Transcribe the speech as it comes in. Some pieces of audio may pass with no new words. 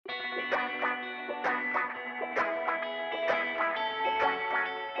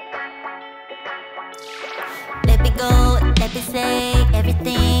me go, let me say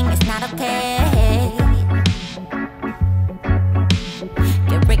everything is not okay.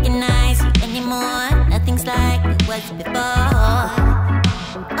 Can't recognize you anymore, nothing's like it was before.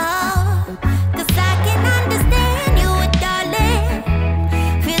 Oh, 'cause I can understand you, darling.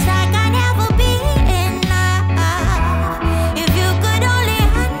 Feels like I never be enough. If you could only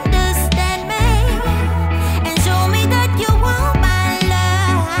understand me and show me that you want my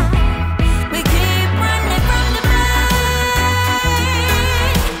love. We keep running from the pain.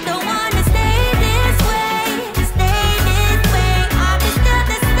 Don't wanna stay this way, stay this way. Are we still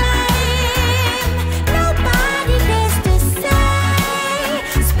the same? Nobody dares to say.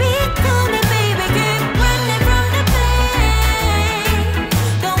 Speak to me, baby. Keep running from the pain.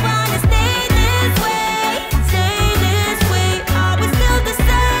 Don't wanna stay this way, stay this way. Are we still the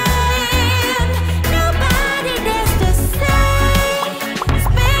same? Nobody dares to say.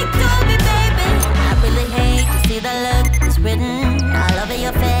 Speak to me, baby. I really hate to see the look that's written all over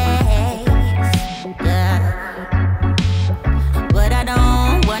your face. Yeah. But I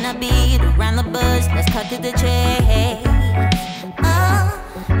don't wanna beat around the bush. Let's cut to the chase. Oh,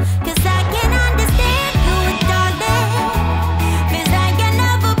 'cause I can understand you, darling. Feels like you'll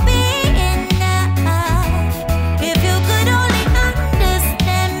never be enough. If you could only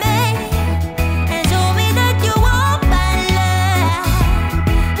understand me and show me that you want my love.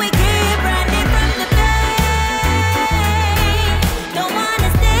 We keep running from the pain. Don't wanna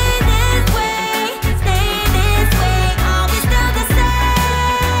stay this way, stay this way. Are we still the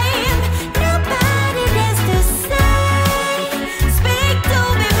same? Nobody dares to say. Speak to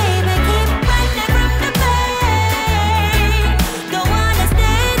me, baby. Keep running from the pain. Don't wanna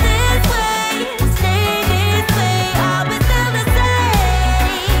stay this way, stay this way. Are we still the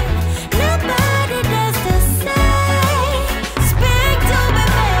same? Nobody dares to say. Speak to me,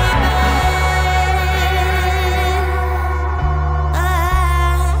 baby.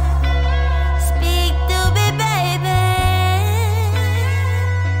 Speak to me, baby.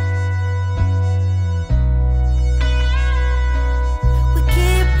 We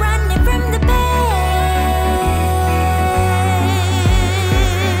keep running from the pain.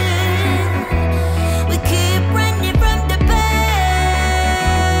 We keep running from the pain.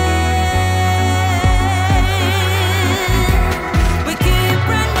 We keep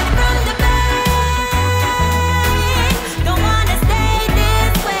running from the pain. Don't wanna stay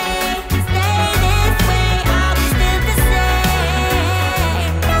this way, stay this way. Are we still the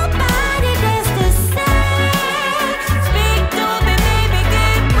same? Nobody dares to say. Speak to me, baby.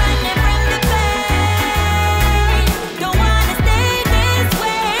 Keep running from the pain. Don't wanna stay this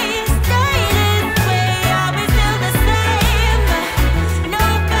way, stay this way. Are we still the same?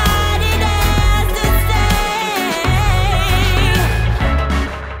 Nobody dares to say.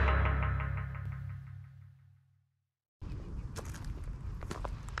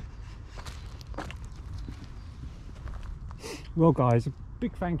 Well guys, a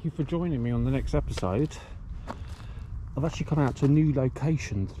big thank you for joining me on the next episode. I've actually come out to a new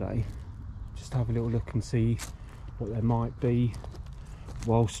location today, just to have a little look and see what there might be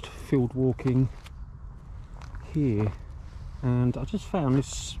whilst field walking here. And I just found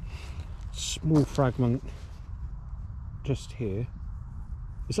this small fragment just here.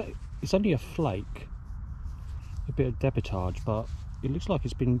 It's only a flake, a bit of debitage, but it looks like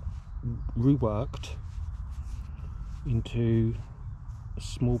it's been reworked into a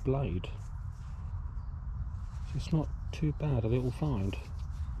small blade. So it's not too bad a little find.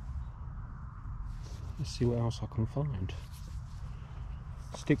 Let's see what else I can find.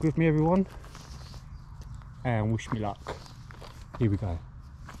 Stick with me everyone and wish me luck. Here we go.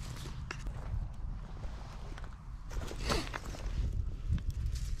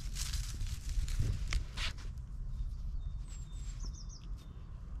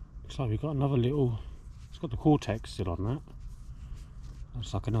 Looks like we've got another little, it's got the cortex still on that.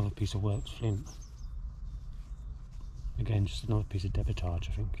 Looks like another piece of worked flint. Again, just another piece of debitage,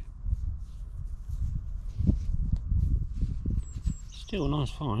 I think. Still a nice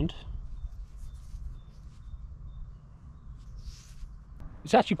find.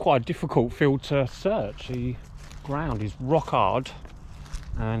 It's actually quite a difficult field to search. The ground is rock hard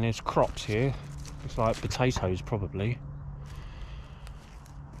and there's crops here. Looks like potatoes probably.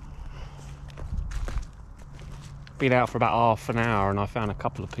 Been out for about half an hour and I found a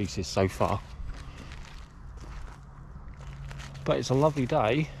couple of pieces so far. But it's a lovely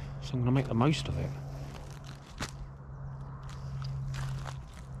day, so I'm going to make the most of it.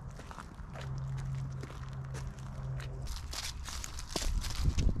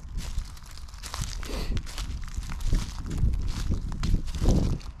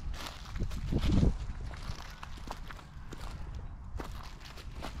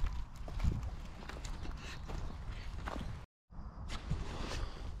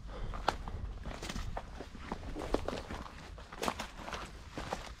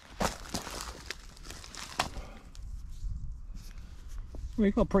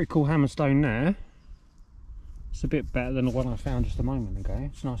 We've got a pretty cool hammerstone there. It's a bit better than the one I found just a moment ago.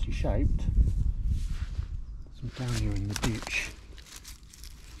 It's nicely shaped. Some down here in the ditch.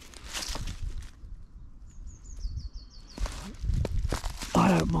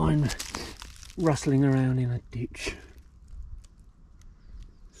 I don't mind rustling around in a ditch.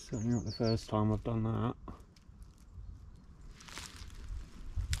 Certainly not the first time I've done that.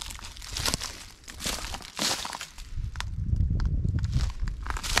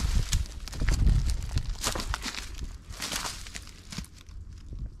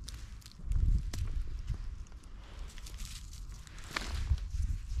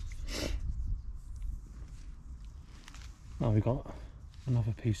 Now we've got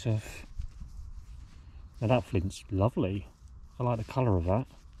another piece of... Now that flint's lovely. I like the colour of that.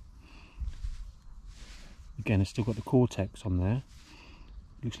 Again, it's still got the cortex on there.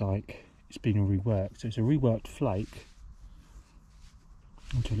 Looks like it's been reworked. So it's a reworked flake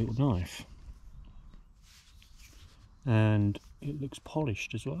into a little knife. And it looks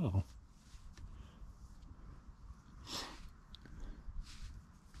polished as well.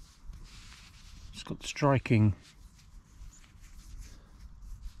 It's got the striking,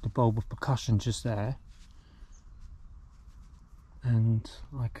 the bulb of percussion just there, and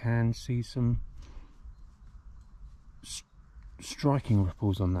I can see some striking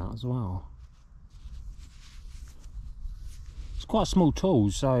ripples on that as well. It's quite a small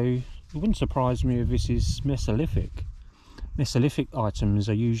tool, so it wouldn't surprise me if this is Mesolithic. Mesolithic items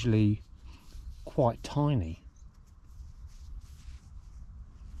are usually quite tiny.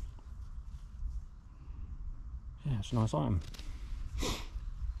 Yeah, it's a nice item.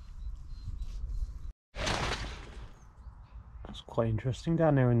 That's quite interesting.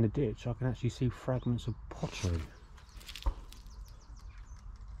 Down there in the ditch I can actually see fragments of pottery.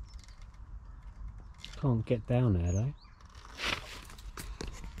 Can't get down there though.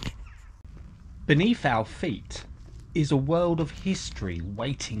 Beneath our feet is a world of history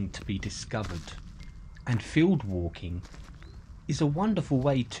waiting to be discovered, and field walking is a wonderful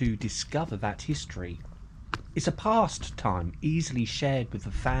way to discover that history. It's a pastime easily shared with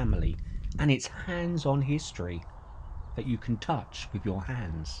the family, and it's hands-on history that you can touch with your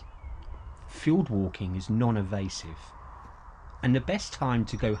hands. Field walking is non-evasive, and the best time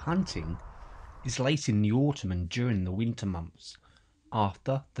to go hunting is late in the autumn and during the winter months,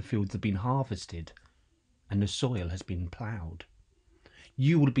 after the fields have been harvested and the soil has been ploughed.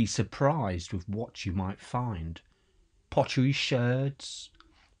 You will be surprised with what you might find. Pottery sherds,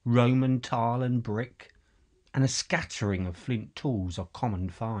 Roman tile and brick, and a scattering of flint tools are common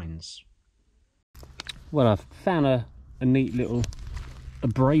finds. Well, I've found a neat little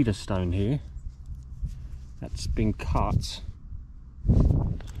abrader stone here that's been cut,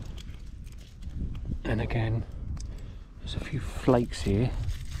 and again there's a few flakes here,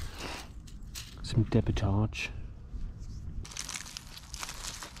 some debitage.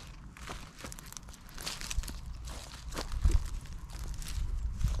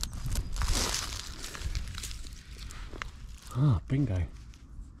 Ah, bingo.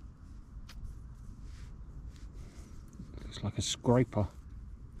 Looks like a scraper.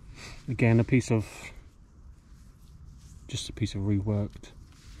 Again, just a piece of reworked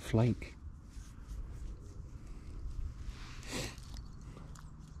flake.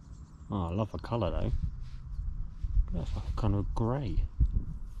 Oh, I love the colour though. That's like a kind of grey.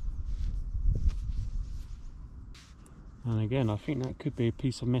 And again, I think that could be a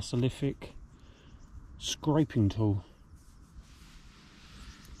piece of Mesolithic scraping tool.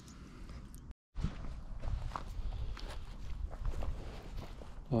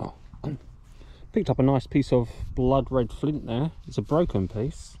 Oh, picked up a nice piece of blood red flint there. It's a broken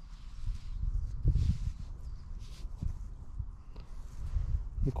piece.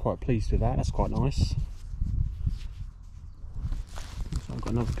 I'm quite pleased with that. That's quite nice. So I've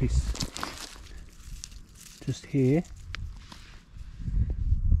got another piece just here.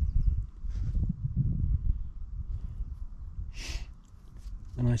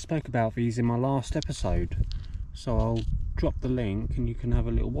 And I spoke about these in my last episode, so I'll drop the link and you can have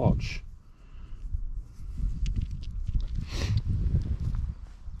a little watch.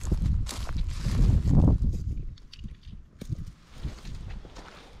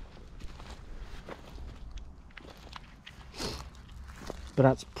 But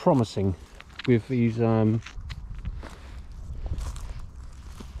that's promising with these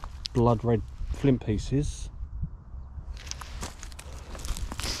blood red flint pieces.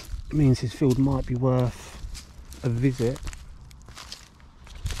 It means his field might be worth a visit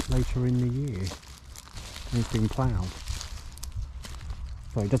later in the year when it's been ploughed.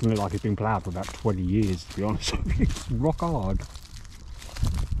 Well, it doesn't look like it's been ploughed for about 20 years, to be honest with you. It's rock hard.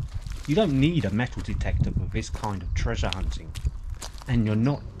 You don't need a metal detector for this kind of treasure hunting, and you're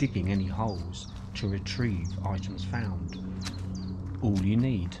not digging any holes to retrieve items found. All you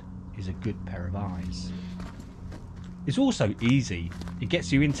need is a good pair of eyes. It's also easy, it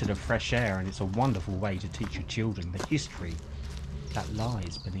gets you into the fresh air, and it's a wonderful way to teach your children the history that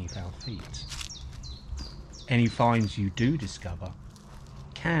lies beneath our feet. Any finds you do discover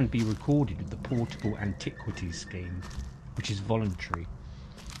can be recorded with the Portable Antiquities Scheme, which is voluntary,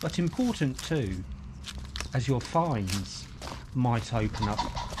 but important too, as your finds might open up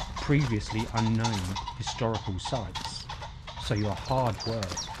previously unknown historical sites, so your hard work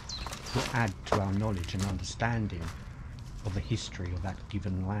will add to our knowledge and understanding of the history of that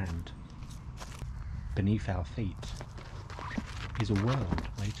given land. Beneath our feet is a world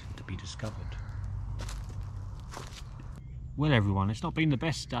waiting to be discovered. Well everyone, it's not been the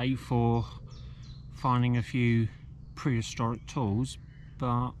best day for finding a few prehistoric tools,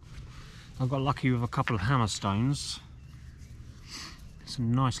 but I got lucky with a couple of hammer stones. It's a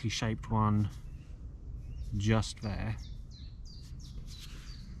nicely shaped one just there,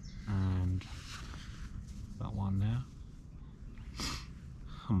 and that one there.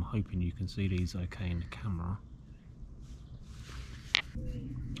 I'm hoping you can see these okay in the camera.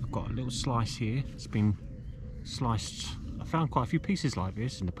 I've got a little slice here. It's been sliced. I found quite a few pieces like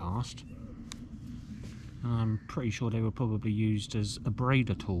this in the past, and I'm pretty sure they were probably used as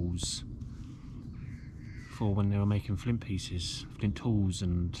abrader tools for when they were making flint pieces, flint tools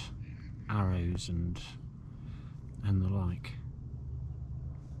and arrows and the like.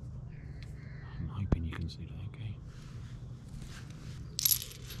 I'm hoping you can see that okay.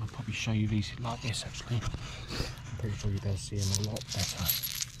 I'll probably show you these like this actually. I'm pretty sure you'll be able to see them a lot better.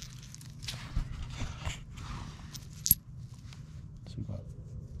 So we've got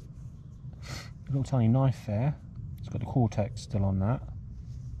a little tiny knife there. It's got the cortex still on that.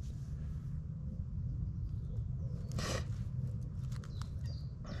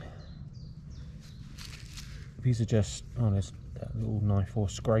 These are just, oh, there's that little knife or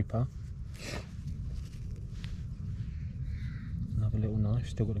scraper. Another little knife,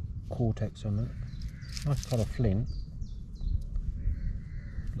 still got a cortex on it. Nice colour flint.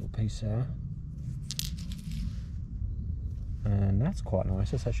 Little piece there. And that's quite nice.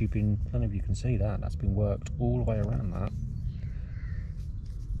 That's actually been, I don't know if you can see that, that's been worked all the way around that.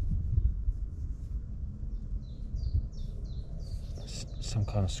 Some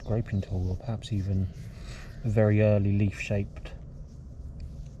kind of scraping tool, or perhaps even a very early leaf-shaped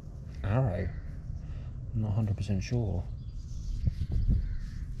arrow. I'm not 100% sure.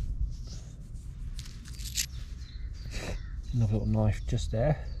 Another little knife just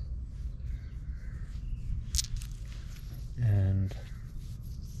there. And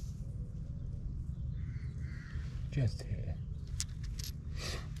just here.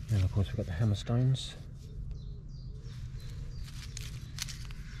 And of course we've got the hammer stones.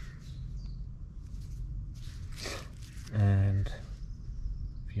 And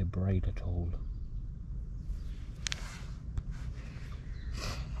the abrader tool.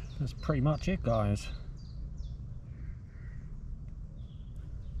 That's pretty much it, guys.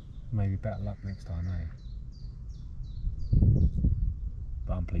 Maybe better luck next time, eh?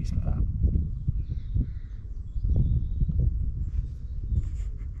 But I'm pleased with that.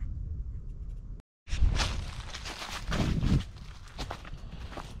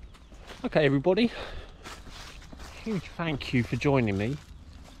 Okay everybody, huge thank you for joining me.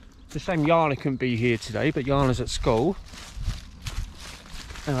 It's a shame Yhana couldn't be here today, but Yhana's at school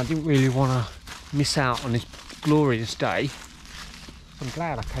and I didn't really want to miss out on this glorious day. I'm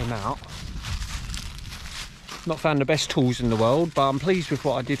glad I came out. Not found the best tools in the world, but I'm pleased with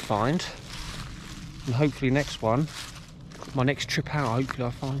what I did find. And hopefully next one, my next trip out, hopefully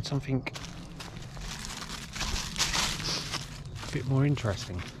I'll find something a bit more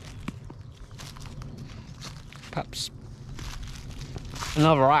interesting. Perhaps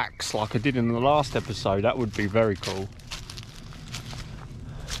another axe like I did in the last episode, that would be very cool.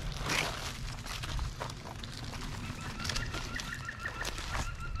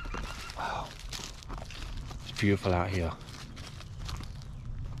 Wow, it's beautiful out here.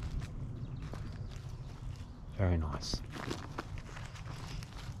 Very nice.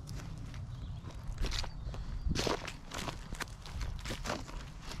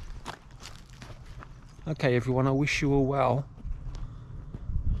 Okay everyone, I wish you all well.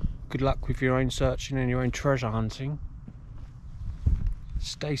 Good luck with your own searching and your own treasure hunting.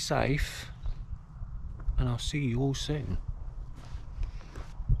 Stay safe, and I'll see you all soon.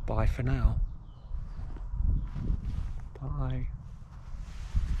 Bye for now. Bye.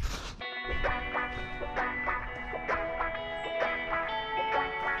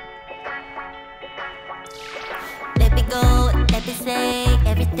 be safe.